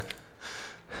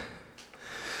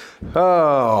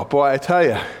Oh, boy, I tell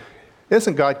you,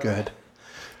 isn't God good?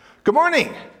 Good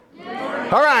morning. Good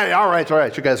morning. All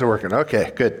right. You guys are working.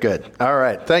 Okay, good. All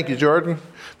right. Thank you, Jordan,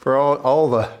 for all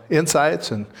the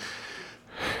insights. And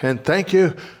thank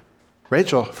you,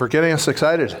 Rachel, for getting us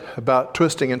excited about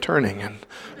twisting and turning. And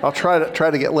I'll try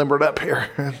to get limbered up here.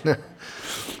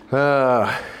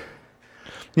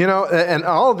 And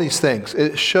all of these things,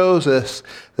 it shows us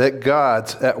that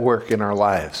God's at work in our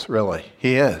lives, really.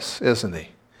 He is, isn't he?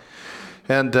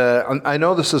 And I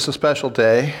know this is a special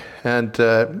day, and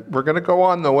we're going to go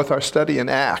on, though, with our study in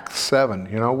Acts 7.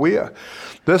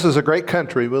 This is a great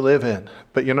country we live in,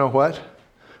 but you know what?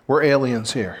 We're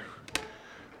aliens here.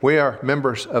 We are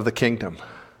members of the kingdom.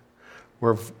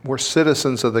 We're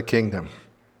citizens of the kingdom.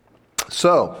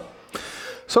 So,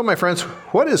 my friends,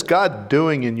 what is God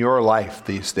doing in your life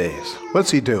these days?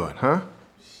 What's he doing, huh?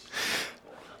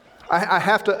 I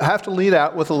have to lead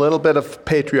out with a little bit of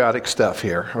patriotic stuff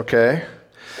here, okay?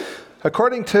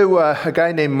 According to a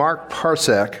guy named Mark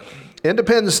Parsec,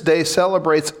 Independence Day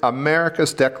celebrates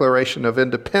America's declaration of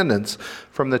independence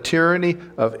from the tyranny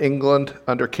of England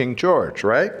under King George,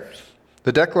 right?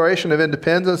 The Declaration of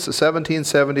Independence of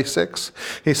 1776,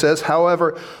 he says,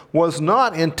 however, was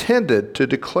not intended to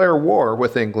declare war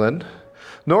with England,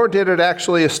 nor did it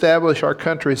actually establish our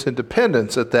country's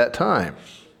independence at that time.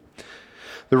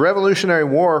 The Revolutionary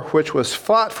War, which was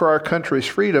fought for our country's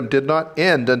freedom, did not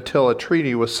end until a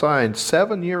treaty was signed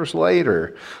 7 years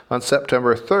later on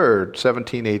September 3rd,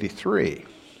 1783.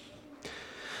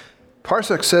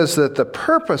 Parsec says that the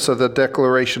purpose of the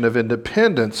Declaration of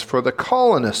Independence for the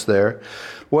colonists there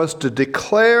was to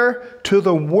declare to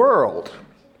the world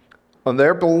on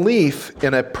their belief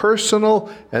in a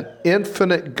personal and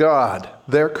infinite God,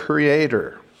 their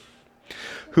creator,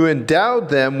 who endowed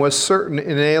them with certain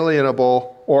inalienable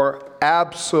or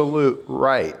absolute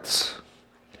rights.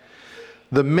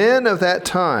 To the men of that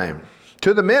time,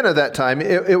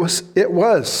 it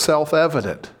was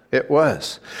self-evident. It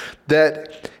was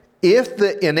that if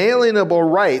the inalienable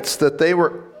rights that they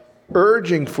were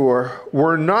urging for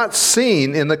were not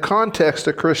seen in the context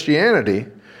of Christianity,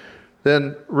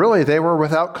 then really they were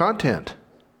without content.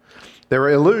 They were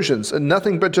illusions and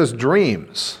nothing but just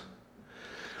dreams.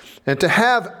 And to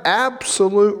have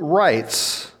absolute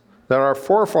rights that our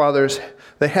forefathers,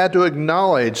 they had to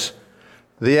acknowledge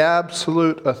the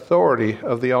absolute authority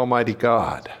of the Almighty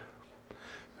God.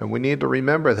 And we need to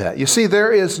remember that. You see,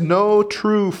 there is no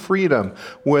true freedom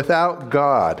without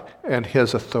God and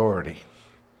his authority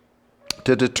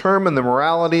to determine the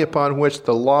morality upon which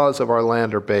the laws of our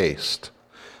land are based.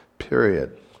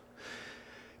 Period.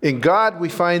 In God, we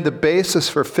find the basis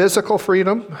for physical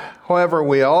freedom. However,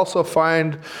 we also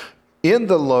find in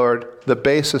the Lord the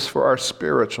basis for our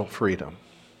spiritual freedom.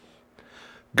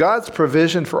 God's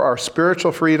provision for our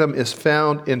spiritual freedom is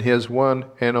found in his one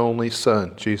and only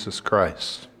Son, Jesus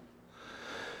Christ.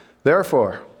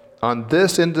 Therefore, on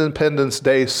this Independence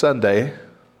Day Sunday,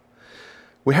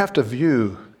 we have to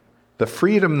view the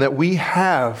freedom that we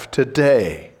have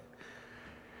today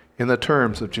in the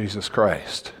terms of Jesus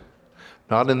Christ,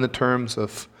 not in the terms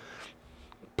of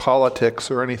politics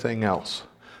or anything else,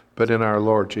 but in our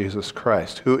Lord Jesus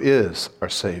Christ, who is our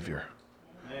Savior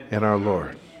and our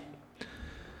Lord.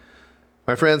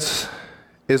 My friends,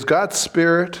 is God's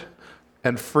Spirit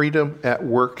and freedom at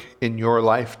work in your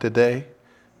life today?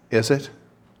 Is it?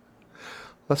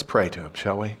 Let's pray to him,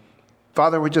 shall we?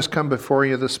 Father, we just come before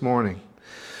you this morning,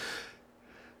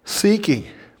 seeking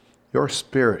your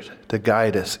Spirit to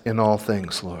guide us in all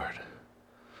things, Lord.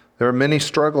 There are many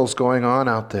struggles going on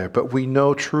out there, but we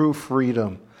know true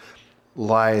freedom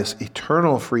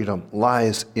eternal freedom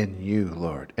lies in you,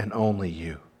 Lord, and only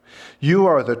you. You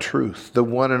are the truth, the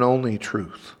one and only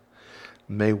truth.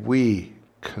 May we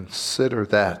consider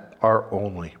that our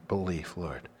only belief,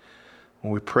 Lord.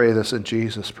 And we pray this in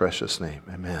Jesus' precious name.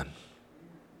 Amen.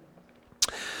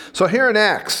 So here in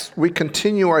Acts, we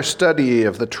continue our study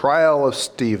of the trial of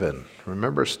Stephen.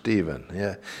 Remember Stephen?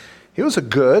 Yeah. He was a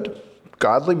good,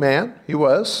 godly man. He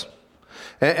was.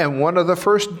 And one of the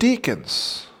first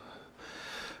deacons.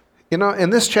 In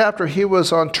this chapter, he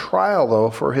was on trial, though,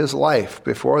 for his life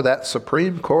before that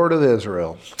Supreme Court of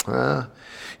Israel.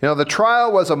 The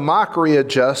trial was a mockery of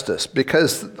justice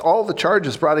because all the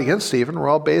charges brought against Stephen were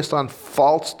all based on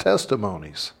false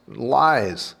testimonies,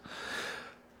 lies.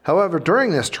 However,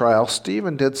 during this trial,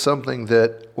 Stephen did something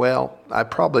that, I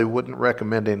probably wouldn't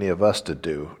recommend any of us to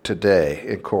do today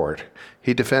in court.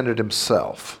 He defended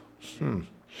himself.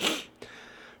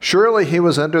 Surely he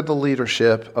was under the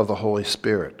leadership of the Holy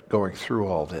Spirit going through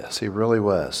all this. He really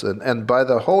was. And by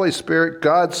the Holy Spirit,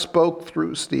 God spoke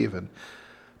through Stephen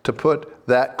to put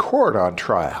that court on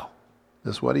trial.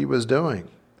 is what he was doing.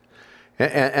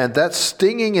 And that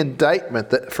stinging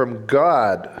indictment from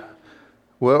God,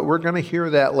 well, we're going to hear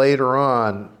that later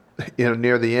on,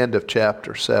 near the end of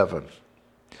chapter 7.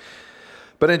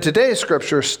 But in today's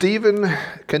scripture, Stephen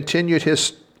continued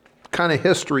his kind of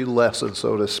history lesson,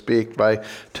 so to speak, by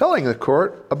telling the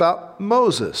court about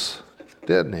Moses,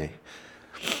 didn't he?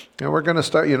 And we're going to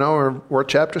start, we're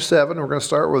chapter 7. We're going to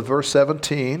start with verse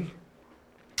 17.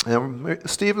 And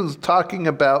Stephen's talking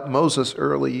about Moses'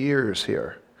 early years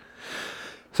here.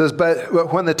 It says,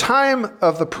 but when the time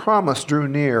of the promise drew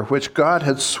near, which God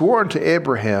had sworn to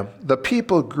Abraham, the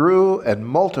people grew and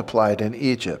multiplied in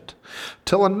Egypt,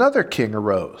 till another king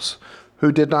arose,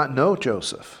 who did not know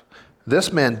Joseph.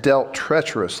 This man dealt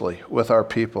treacherously with our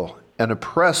people and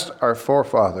oppressed our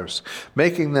forefathers,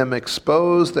 making them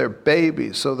expose their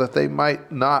babies so that they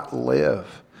might not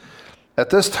live. At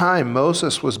this time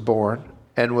Moses was born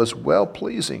and was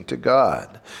well-pleasing to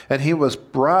God, and he was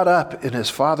brought up in his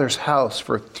father's house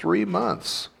for 3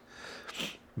 months.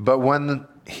 But when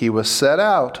he was set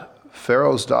out,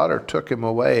 Pharaoh's daughter took him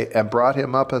away and brought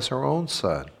him up as her own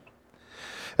son.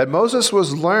 And Moses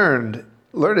was learned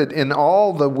in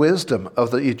all the wisdom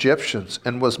of the Egyptians,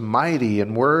 and was mighty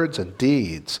in words and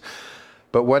deeds.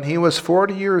 But when he was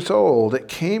 40 years old, it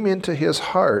came into his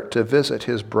heart to visit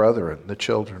his brethren, the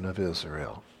children of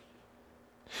Israel.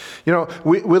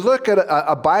 We look at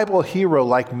a Bible hero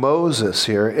like Moses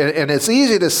here, and it's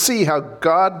easy to see how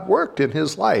God worked in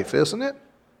his life, isn't it?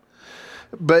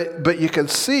 But you can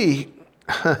see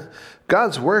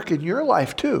God's work in your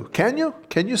life too. Can you?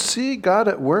 Can you see God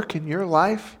at work in your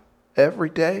life every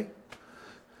day?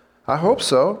 I hope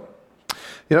so.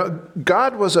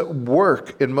 God was at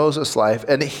work in Moses' life,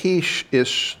 and he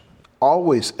is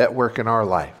always at work in our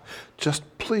life. Just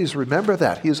please remember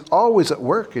that. He's always at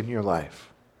work in your life.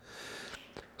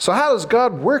 So how does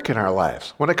God work in our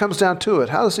lives? When it comes down to it,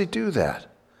 how does he do that?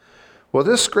 Well,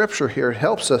 this scripture here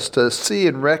helps us to see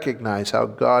and recognize how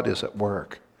God is at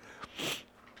work.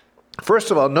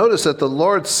 First of all, notice that the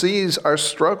Lord sees our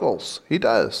struggles. He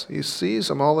does. He sees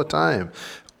them all the time.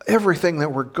 Everything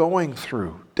that we're going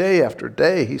through, day after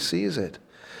day, he sees it.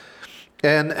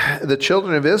 And the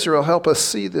children of Israel help us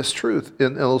see this truth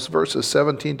in those verses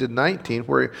 17 to 19,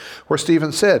 where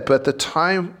Stephen said, but the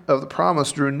time of the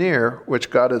promise drew near,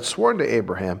 which God had sworn to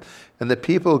Abraham, and the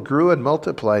people grew and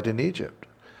multiplied in Egypt.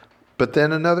 But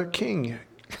then another king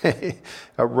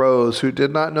arose who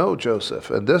did not know Joseph,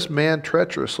 and this man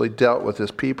treacherously dealt with his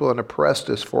people and oppressed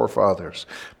his forefathers,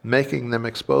 making them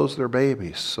expose their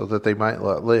babies so that they might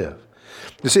not live.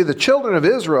 You see, the children of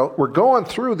Israel were going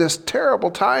through this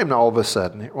terrible time all of a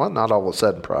sudden. Well, not all of a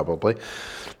sudden probably,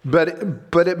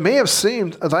 but it may have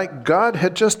seemed like God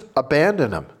had just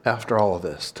abandoned them after all of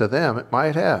this. To them, it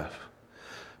might have.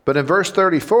 But in verse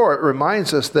 34, it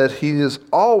reminds us that he is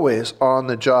always on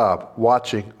the job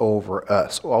watching over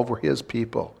us, over his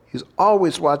people. He's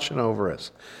always watching over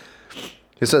us.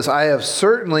 He says, I have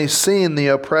certainly seen the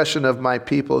oppression of my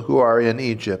people who are in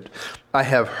Egypt. I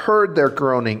have heard their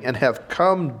groaning and have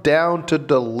come down to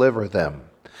deliver them.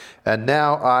 And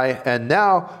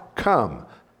now come,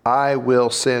 I will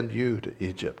send you to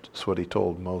Egypt. That's what he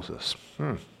told Moses.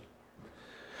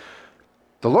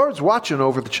 The Lord's watching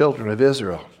over the children of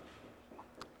Israel.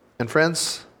 And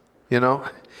friends,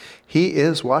 he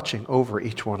is watching over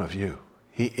each one of you.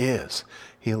 He is.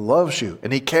 He loves you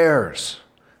and he cares.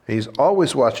 He's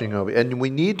always watching over you. And we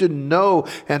need to know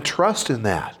and trust in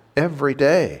that every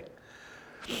day.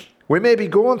 We may be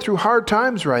going through hard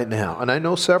times right now, and I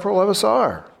know several of us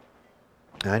are.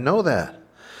 I know that.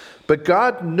 But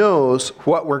God knows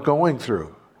what we're going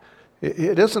through.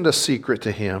 It isn't a secret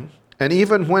to him. And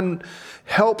even when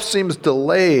help seems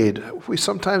delayed, we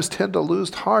sometimes tend to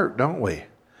lose heart, don't we?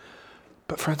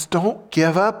 But friends, don't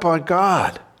give up on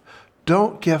God.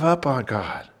 Don't give up on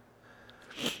God.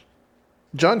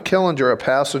 John Killinger, a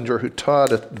passenger who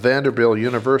taught at Vanderbilt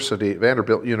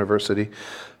University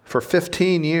for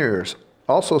 15 years,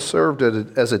 also served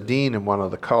as a dean in one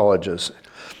of the colleges.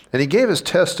 And he gave his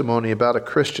testimony about a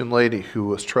Christian lady who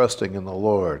was trusting in the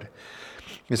Lord.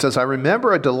 He says, I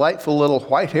remember a delightful little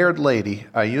white-haired lady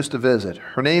I used to visit.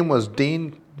 Her name was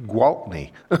Dean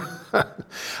Gwaltney.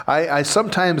 I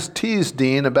sometimes teased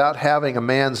Dean about having a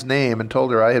man's name and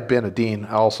told her I had been a dean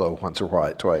also once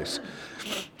or twice.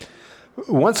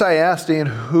 Once I asked Dean,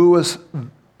 who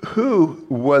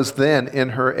was then in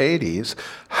her 80s,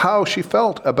 how she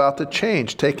felt about the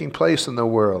change taking place in the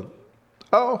world.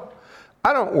 Oh,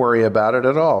 I don't worry about it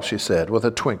at all, she said, with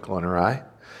a twinkle in her eye.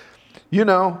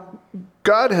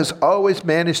 God has always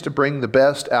managed to bring the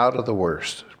best out of the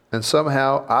worst. And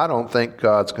somehow, I don't think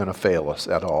God's going to fail us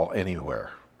at all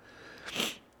anywhere.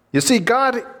 You see,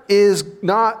 God is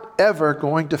not ever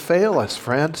going to fail us,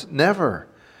 friends. Never.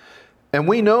 And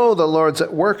we know the Lord's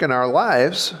at work in our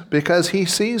lives because he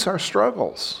sees our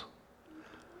struggles.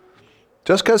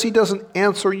 Just because he doesn't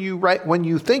answer you right when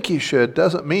you think he should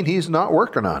doesn't mean he's not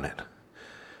working on it.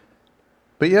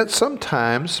 But yet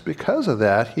sometimes, because of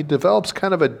that, he develops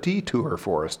kind of a detour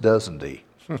for us, doesn't he?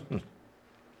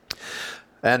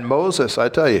 And Moses, I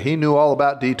tell you, he knew all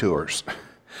about detours.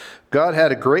 God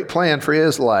had a great plan for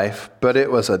his life, but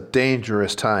it was a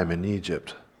dangerous time in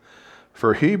Egypt.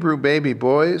 For Hebrew baby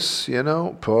boys,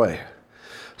 boy.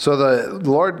 So the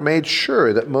Lord made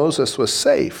sure that Moses was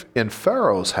safe in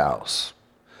Pharaoh's house.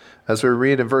 As we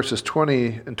read in verses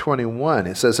 20 and 21,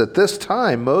 it says, "At this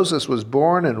time Moses was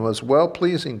born and was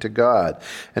well-pleasing to God,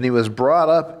 and he was brought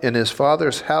up in his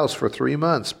father's house for 3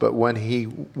 months. But when he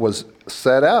was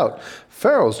set out,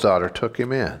 Pharaoh's daughter took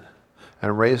him in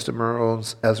and raised him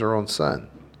as her own son."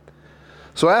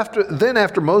 So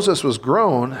after Moses was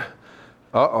grown,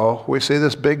 we see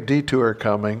this big detour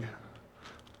coming.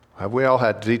 We all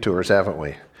had detours, haven't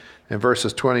we? In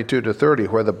verses 22 to 30,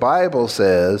 where the Bible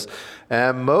says,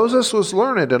 "And Moses was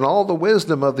learned in all the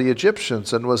wisdom of the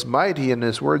Egyptians and was mighty in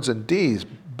his words and deeds.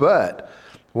 But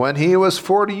when he was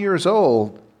 40 years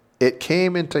old, it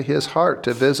came into his heart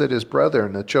to visit his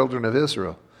brethren, the children of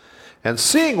Israel. And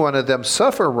seeing one of them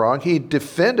suffer wrong, he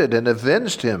defended and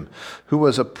avenged him who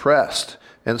was oppressed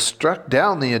and struck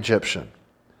down the Egyptian.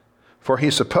 For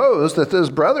he supposed that his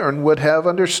brethren would have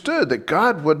understood that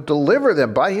God would deliver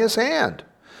them by his hand.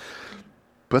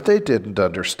 But they didn't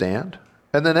understand.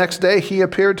 And the next day he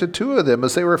appeared to 2 of them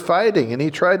as they were fighting, and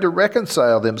he tried to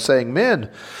reconcile them, saying, 'Men,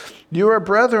 you are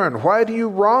brethren. Why do you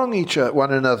wrong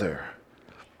one another?'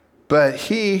 But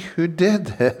he who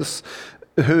did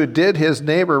his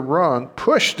neighbor wrong,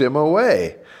 pushed him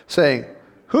away, saying,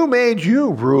 'Who made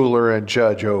you ruler and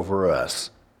judge over us?'"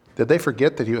 Did they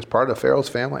forget that he was part of Pharaoh's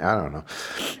family? I don't know.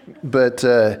 But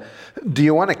 "do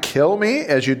you want to kill me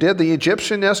as you did the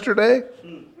Egyptian yesterday?"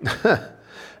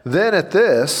 Then at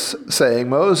this saying,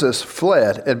 Moses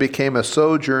fled and became a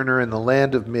sojourner in the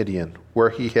land of Midian, where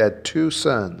he had 2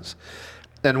 sons.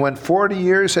 And when 40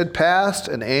 years had passed,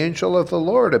 an angel of the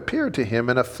Lord appeared to him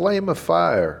in a flame of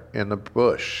fire in a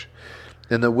bush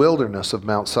in the wilderness of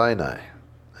Mount Sinai.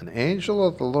 An angel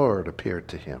of the Lord appeared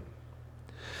to him.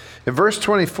 In verse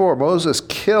 24, Moses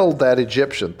killed that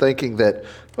Egyptian, thinking that,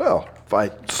 if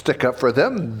I stick up for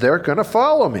them, they're going to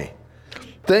follow me.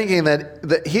 Thinking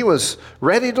that he was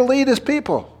ready to lead his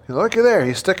people. Look at there,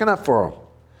 he's sticking up for them.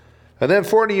 And then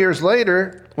 40 years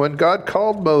later, when God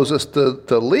called Moses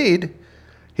to lead,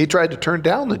 he tried to turn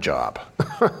down the job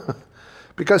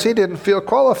because he didn't feel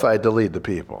qualified to lead the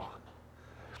people.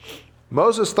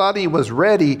 Moses thought he was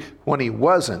ready when he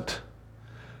wasn't.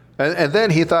 And then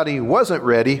he thought he wasn't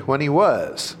ready when he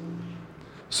was.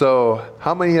 So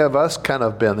how many of us kind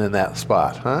of been in that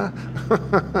spot, huh?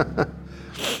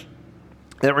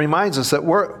 It reminds us that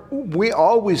we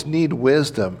always need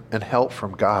wisdom and help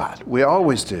from God. We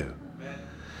always do.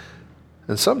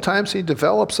 And sometimes he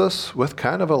develops us with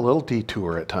kind of a little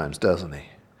detour at times, doesn't he?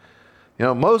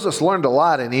 Moses learned a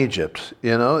lot in Egypt.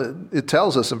 It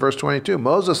tells us in verse 22,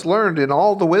 Moses learned in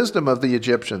all the wisdom of the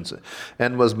Egyptians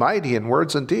and was mighty in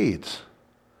words and deeds.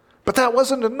 But that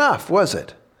wasn't enough, was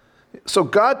it? So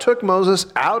God took Moses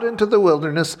out into the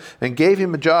wilderness and gave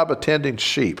him a job attending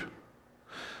sheep.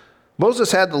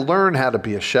 Moses had to learn how to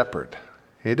be a shepherd.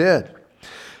 He did.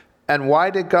 And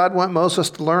why did God want Moses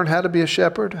to learn how to be a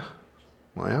shepherd?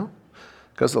 Well,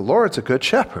 because the Lord's a good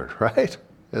shepherd, right?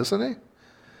 Isn't he?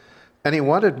 And he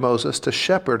wanted Moses to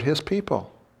shepherd his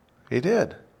people. He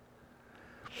did.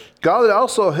 God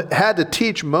also had to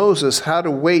teach Moses how to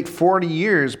wait 40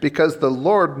 years because the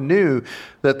Lord knew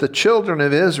that the children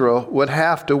of Israel would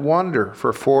have to wander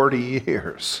for 40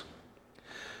 years.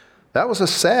 That was a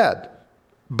sad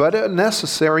but a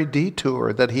necessary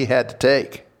detour that he had to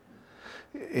take.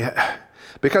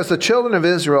 Because the children of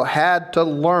Israel had to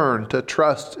learn to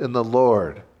trust in the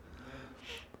Lord.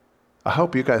 I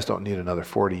hope you guys don't need another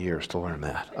 40 years to learn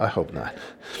that. I hope not.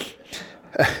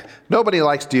 Nobody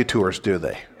likes detours, do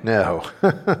they? No.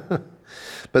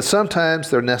 But sometimes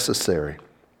they're necessary.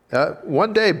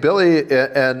 One day, Billy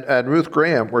and Ruth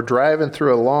Graham were driving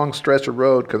through a long stretch of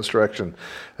road construction,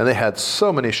 and they had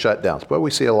so many shutdowns. But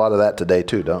we see a lot of that today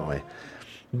too, don't we?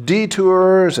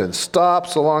 Detours and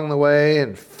stops along the way,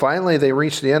 and finally they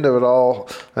reached the end of it all,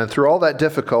 and through all that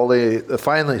difficulty,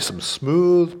 finally some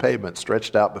smooth pavement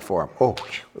stretched out before them. Oh,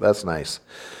 that's nice.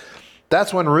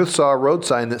 That's when Ruth saw a road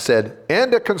sign that said,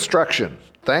 "End of construction.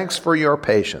 Thanks for your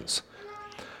patience."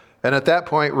 And at that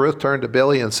point, Ruth turned to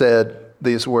Billy and said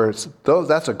these words,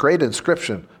 "That's a great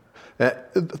inscription.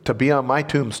 to be on my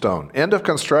tombstone. End of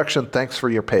construction, thanks for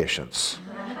your patience.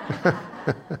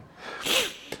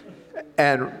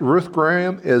 And Ruth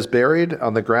Graham is buried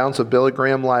on the grounds of Billy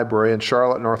Graham Library in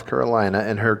Charlotte, North Carolina,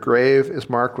 and her grave is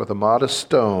marked with a modest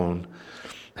stone.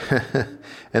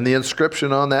 And the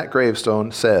inscription on that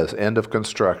gravestone says, "End of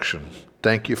construction.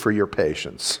 Thank you for your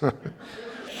patience."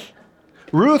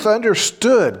 Ruth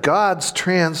understood God's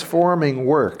transforming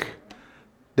work,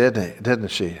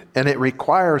 didn't she? And it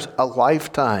requires a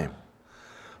lifetime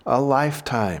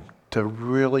to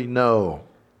really know.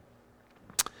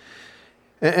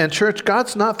 And church,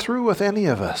 God's not through with any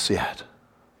of us yet.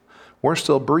 We're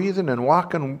still breathing and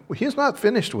walking. He's not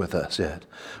finished with us yet.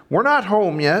 We're not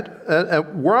home yet.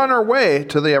 We're on our way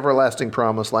to the everlasting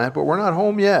promised land, but we're not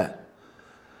home yet.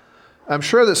 I'm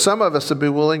sure that some of us would be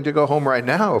willing to go home right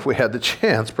now if we had the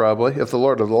chance, probably, if the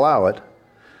Lord would allow it.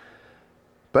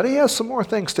 But he has some more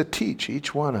things to teach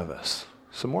each one of us.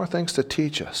 Some more things to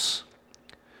teach us.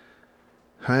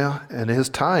 Well, and his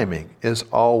timing is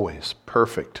always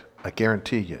perfect. I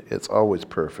guarantee you, it's always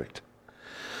perfect.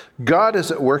 God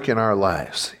is at work in our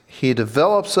lives. He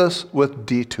develops us with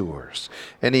detours,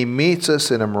 and he meets us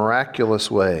in a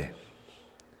miraculous way.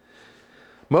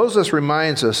 Moses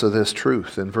reminds us of this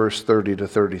truth in verse 30 to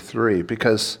 33,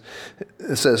 because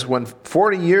it says, when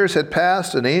 40 years had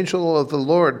passed, an angel of the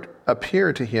Lord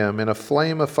appeared to him in a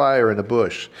flame of fire in a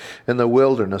bush in the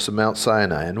wilderness of Mount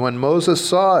Sinai. And when Moses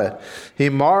saw it, he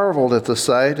marveled at the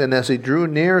sight, and as he drew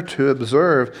near to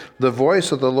observe, the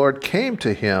voice of the Lord came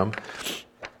to him,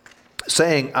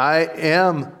 saying, "I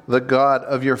am the God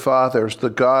of your fathers, the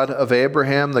God of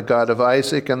Abraham, the God of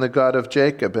Isaac, and the God of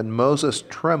Jacob." And Moses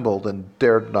trembled and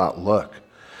dared not look.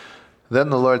 Then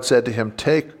the Lord said to him,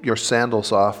 "Take your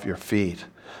sandals off your feet,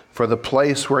 for the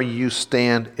place where you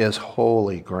stand is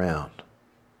holy ground."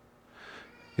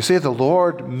 You see, the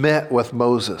Lord met with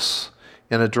Moses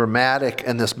in a dramatic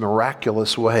and this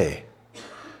miraculous way.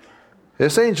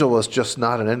 This angel was just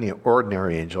not any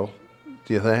ordinary angel,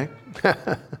 do you think?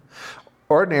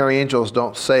 Ordinary angels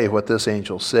don't say what this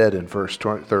angel said in verse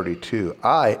 32.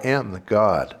 "I am the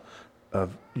God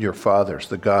of your fathers,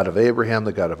 the God of Abraham,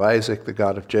 the God of Isaac, the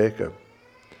God of Jacob."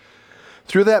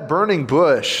 Through that burning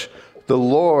bush, the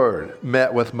Lord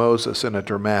met with Moses in a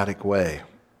dramatic way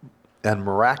and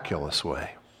miraculous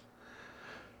way.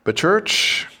 But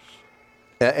church,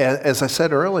 as I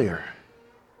said earlier,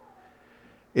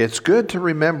 it's good to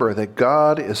remember that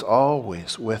God is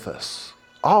always with us.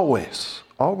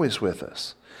 Always with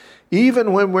us.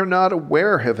 Even when we're not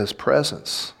aware of his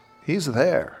presence, he's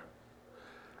there.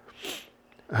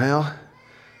 Well,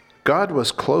 God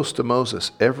was close to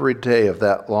Moses every day of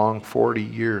that long 40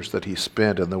 years that he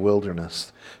spent in the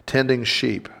wilderness, tending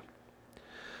sheep.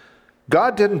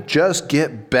 God didn't just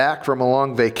get back from a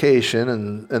long vacation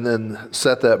and then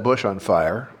set that bush on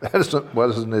fire. That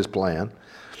wasn't his plan.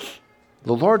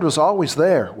 The Lord was always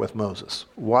there with Moses,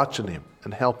 watching him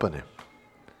and helping him.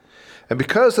 And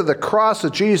because of the cross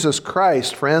of Jesus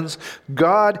Christ, friends,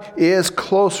 God is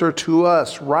closer to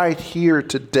us right here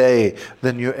today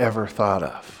than you ever thought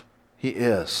of. He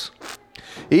is.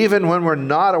 Even when we're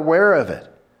not aware of it.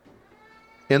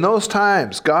 In those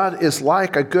times, God is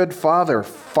like a good father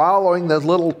following the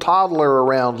little toddler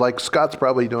around, like Scott's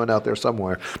probably doing out there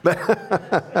somewhere.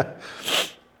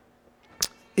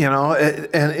 You know,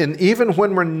 and even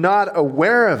when we're not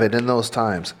aware of it in those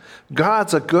times,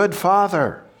 God's a good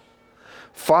father.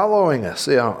 Following us,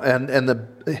 you know, and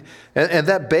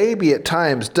that baby at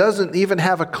times doesn't even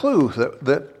have a clue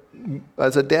that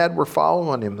as a dad we're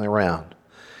following him around.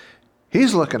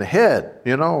 He's looking ahead,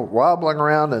 you know, wobbling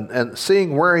around and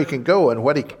seeing where he can go and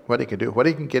what he can do, what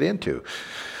he can get into.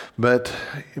 But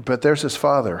there's his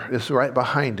father is right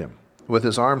behind him with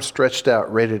his arms stretched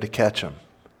out, ready to catch him.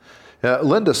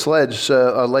 Linda Sledge,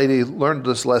 a lady, learned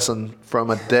this lesson from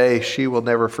a day she will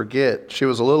never forget. She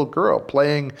was a little girl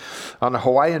playing on a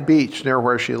Hawaiian beach near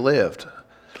where she lived.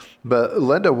 But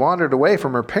Linda wandered away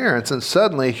from her parents, and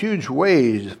suddenly a huge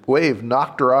wave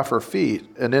knocked her off her feet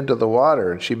and into the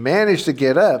water. And she managed to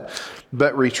get up,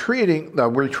 but the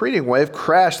retreating wave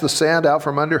crashed the sand out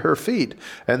from under her feet.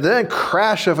 And then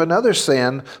crash of another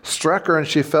sand struck her, and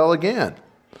she fell again.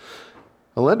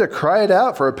 Linda cried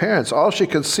out for her parents. All she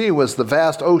could see was the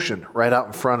vast ocean right out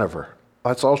in front of her.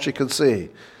 That's all she could see.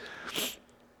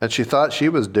 And she thought she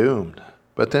was doomed.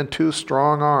 But then two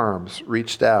strong arms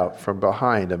reached out from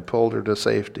behind and pulled her to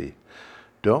safety.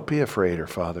 "Don't be afraid," her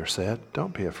father said.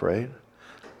 "Don't be afraid.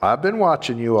 I've been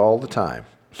watching you all the time."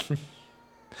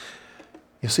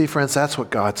 You see, friends, that's what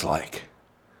God's like.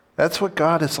 That's what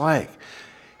God is like.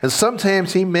 And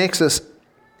sometimes he makes us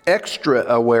extra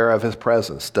aware of his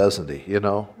presence, doesn't he?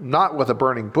 Not with a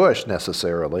burning bush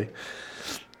necessarily,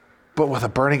 but with a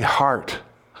burning heart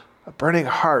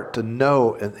to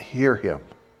know and hear him.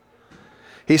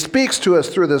 He speaks to us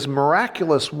through this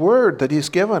miraculous word that he's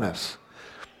given us.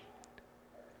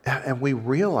 And we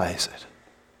realize it.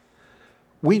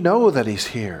 We know that he's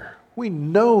here. We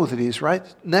know that he's right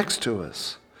next to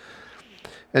us.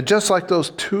 And just like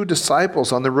those two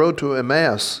disciples on the road to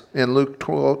Emmaus in Luke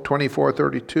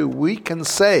 24:32, we can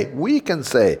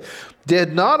say,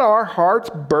 did not our hearts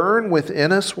burn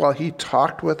within us while he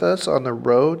talked with us on the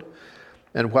road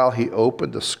and while he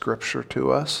opened the scripture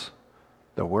to us,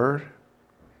 the word?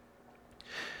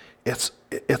 It's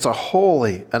a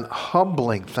holy and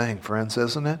humbling thing, friends,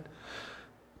 isn't it?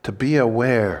 To be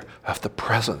aware of the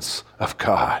presence of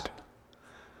God.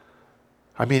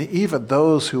 I mean, even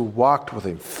those who walked with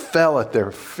him fell at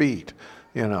their feet,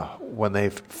 when they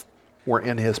were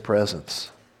in his presence.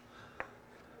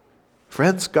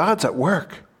 Friends, God's at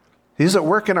work. He's at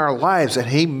work in our lives, and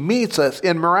he meets us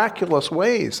in miraculous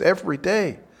ways every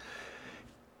day.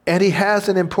 And he has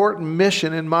an important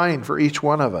mission in mind for each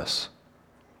one of us.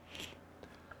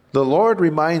 The Lord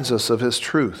reminds us of his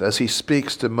truth as he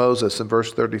speaks to Moses in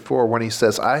verse 34 when he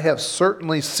says, I have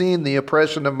certainly seen the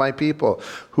oppression of my people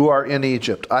who are in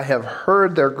Egypt. I have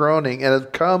heard their groaning and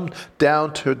have come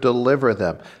down to deliver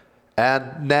them.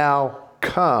 And now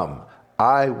come,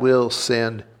 I will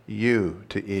send you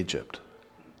to Egypt.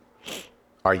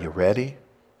 Are you ready?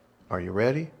 Are you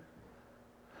ready?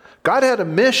 God had a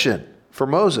mission for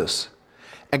Moses,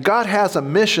 and God has a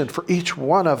mission for each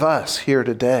one of us here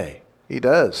today. He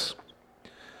does.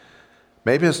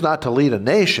 Maybe it's not to lead a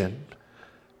nation,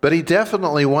 but he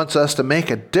definitely wants us to make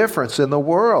a difference in the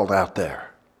world out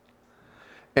there.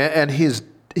 And he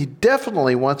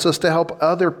definitely wants us to help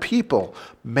other people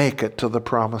make it to the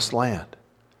promised land.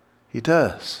 He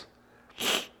does.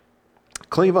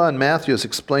 Cleavon Matthews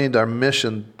explained our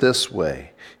mission this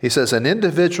way. He says, as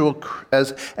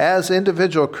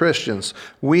individual Christians,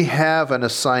 we have an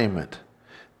assignment.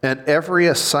 And every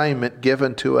assignment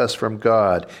given to us from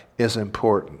God is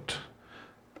important.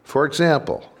 For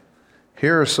example,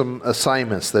 here are some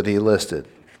assignments that he listed.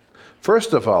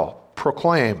 First of all,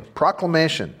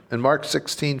 proclamation in Mark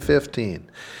 16:15.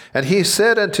 And he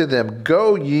said unto them,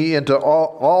 go ye into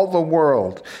all the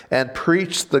world and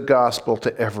preach the gospel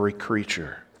to every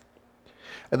creature.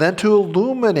 And then to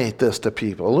illuminate this to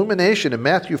people. Illumination in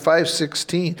Matthew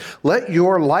 5:16. Let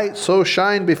your light so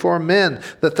shine before men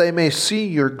that they may see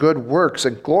your good works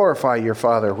and glorify your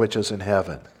Father which is in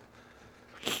heaven.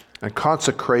 And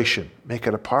consecration. Make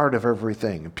it a part of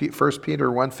everything. 1 Peter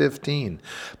 1:15.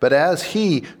 But as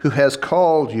he who has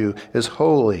called you is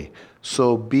holy,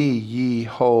 so be ye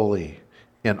holy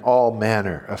in all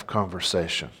manner of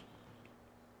conversation.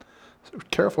 So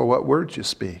careful what words you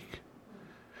speak.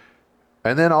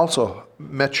 And then also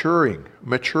maturation.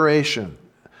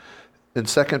 In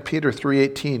 2 Peter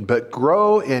 3:18, but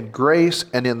grow in grace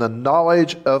and in the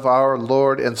knowledge of our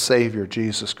Lord and Savior,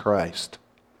 Jesus Christ.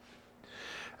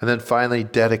 And then finally,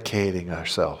 dedicating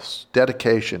ourselves.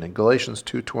 Dedication in Galatians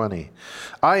 2:20.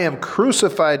 I am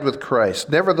crucified with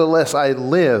Christ. Nevertheless, I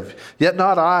live. Yet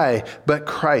not I, but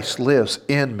Christ lives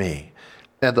in me.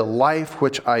 And the life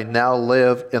which I now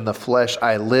live in the flesh,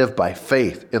 I live by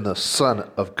faith in the Son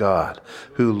of God,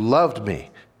 who loved me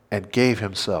and gave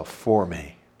himself for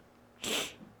me.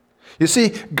 You see,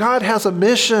 God has a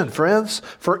mission, friends,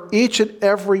 for each and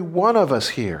every one of us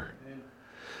here.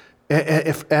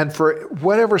 And for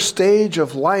whatever stage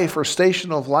of life or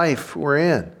station of life we're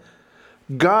in,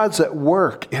 God's at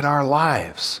work in our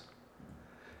lives.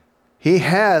 He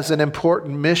has an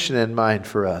important mission in mind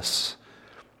for us.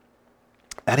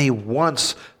 And he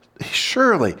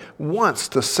surely wants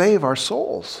to save our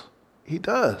souls. He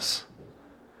does.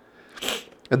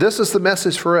 And this is the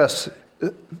message for us,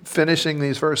 finishing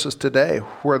these verses today,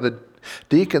 where the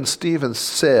deacon Stephen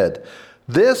said,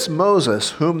 this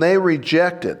Moses, whom they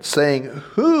rejected, saying,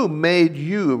 who made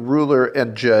you ruler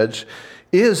and judge,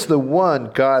 is the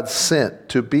one God sent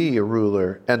to be a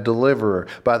ruler and deliverer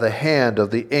by the hand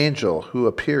of the angel who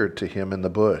appeared to him in the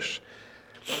bush.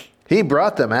 He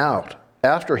brought them out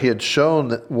after he had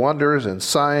shown wonders and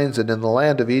signs and in the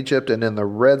land of Egypt and in the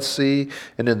Red Sea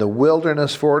and in the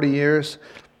wilderness 40 years.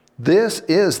 This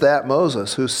is that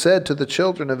Moses who said to the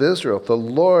children of Israel, the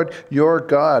Lord your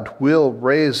God will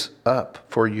raise up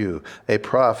for you a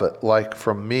prophet like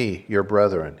from me, your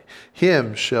brethren.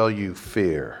 Him shall you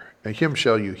fear, and him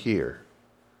shall you hear.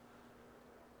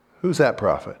 Who's that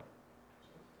prophet?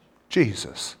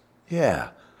 Jesus. Yeah.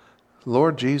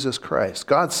 Lord Jesus Christ.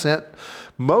 God sent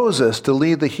Moses to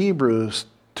lead the Hebrews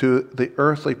to the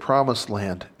earthly promised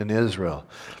land in Israel,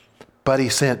 but he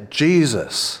sent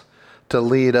Jesus to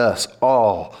lead us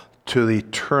all to the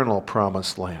eternal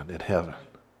promised land in heaven.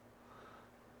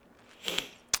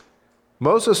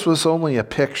 Moses was only a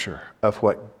picture of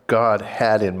what God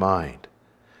had in mind.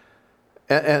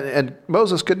 And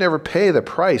Moses could never pay the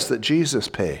price that Jesus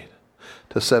paid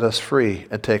to set us free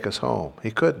and take us home. He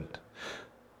couldn't.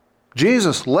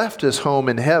 Jesus left his home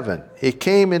in heaven. He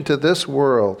came into this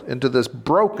world, into this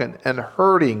broken and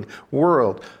hurting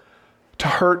world, to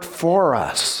hurt for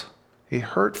us. He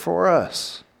hurt for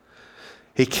us.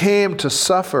 He came to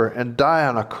suffer and die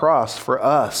on a cross for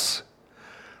us.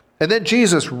 And then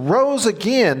Jesus rose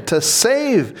again to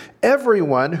save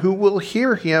everyone who will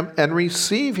hear him and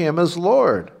receive him as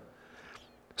Lord.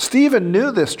 Stephen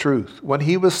knew this truth when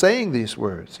he was saying these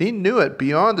words. He knew it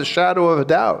beyond the shadow of a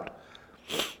doubt.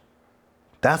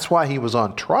 That's why he was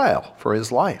on trial for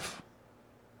his life.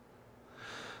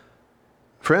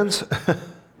 Friends,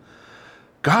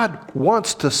 God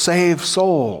wants to save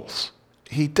souls.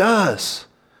 He does.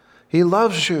 He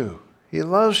loves you. He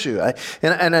loves you.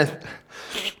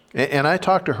 And I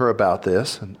talked to her about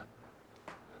this, and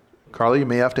Carly, you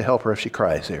may have to help her if she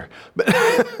cries here. But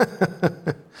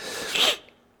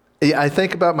I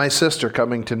think about my sister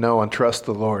coming to know and trust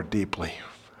the Lord deeply.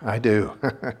 I do.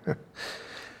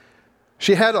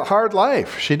 She had a hard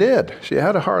life. She did. She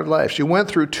had a hard life. She went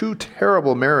through 2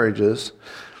 terrible marriages.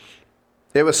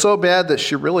 It was so bad that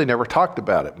she really never talked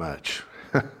about it much.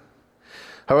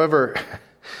 However,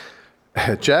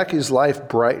 Jackie's life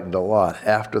brightened a lot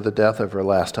after the death of her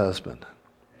last husband.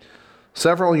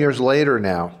 Several years later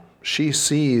now, she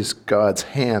sees God's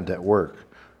hand at work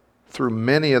through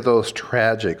many of those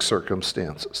tragic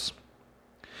circumstances.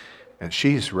 And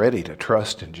she's ready to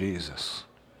trust in Jesus.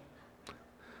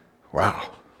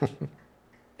 Wow.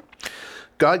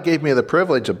 God gave me the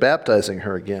privilege of baptizing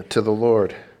her again to the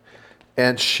Lord.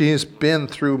 And she's been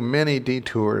through many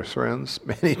detours, friends,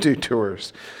 many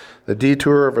detours. The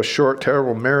detour of a short,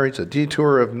 terrible marriage, a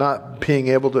detour of not being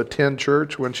able to attend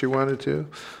church when she wanted to,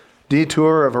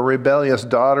 detour of a rebellious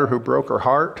daughter who broke her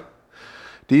heart,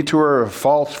 detour of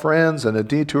false friends, and a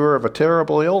detour of a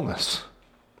terrible illness.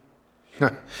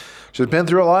 She's been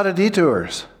through a lot of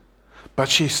detours, but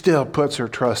she still puts her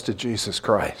trust in Jesus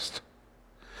Christ.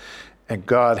 And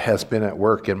God has been at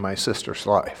work in my sister's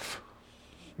life.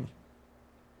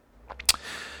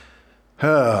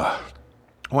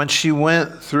 When she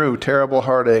went through terrible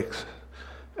heartaches,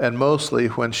 and mostly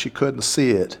when she couldn't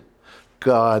see it,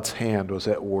 God's hand was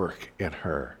at work in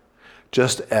her,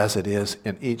 just as it is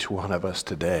in each one of us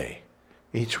today.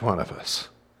 Each one of us.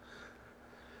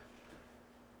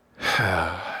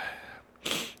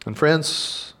 And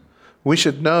friends, we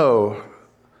should know,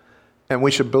 and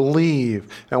we should believe,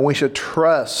 and we should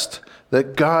trust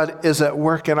that God is at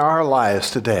work in our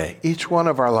lives today, each one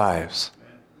of our lives.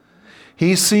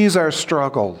 He sees our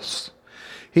struggles.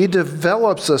 He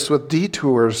develops us with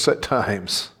detours at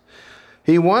times.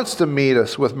 He wants to meet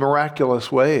us with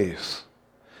miraculous ways.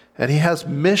 And he has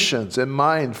missions in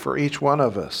mind for each one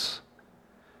of us.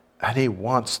 And he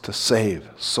wants to save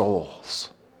souls.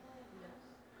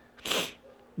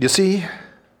 You see,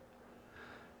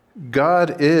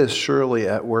 God is surely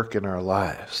at work in our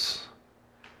lives.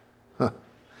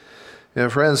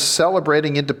 And friends,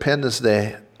 celebrating Independence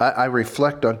Day, I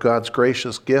reflect on God's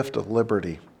gracious gift of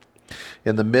liberty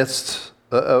in the midst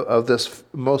of this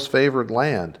most favored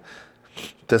land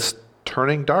that's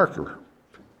turning darker.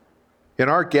 In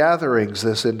our gatherings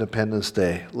this Independence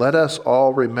Day, let us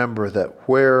all remember that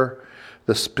where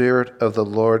the Spirit of the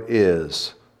Lord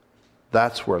is,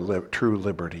 that's where true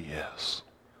liberty is.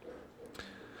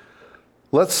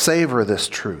 Let's savor this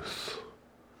truth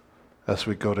as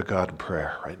we go to God in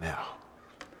prayer right now.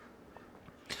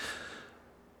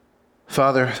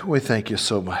 Father, we thank you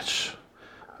so much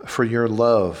for your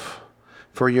love,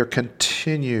 for your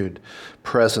continued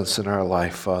presence in our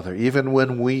life, Father. Even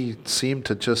when we seem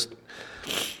to just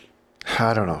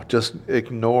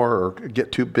ignore or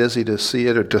get too busy to see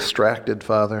it or distracted,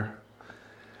 Father.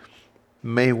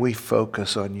 May we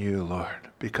focus on you, Lord,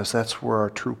 because that's where our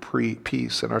true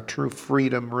peace and our true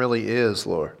freedom really is,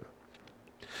 Lord.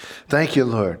 Thank you,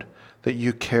 Lord, that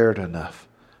you cared enough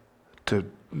to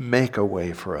make a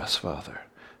way for us, Father,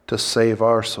 to save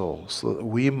our souls so that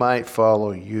we might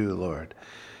follow you, Lord,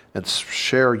 and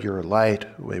share your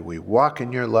light. May we walk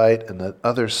in your light and that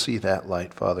others see that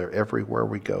light, Father, everywhere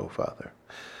we go, Father.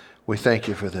 We thank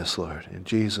you for this, Lord. In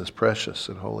Jesus' precious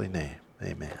and holy name,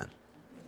 amen.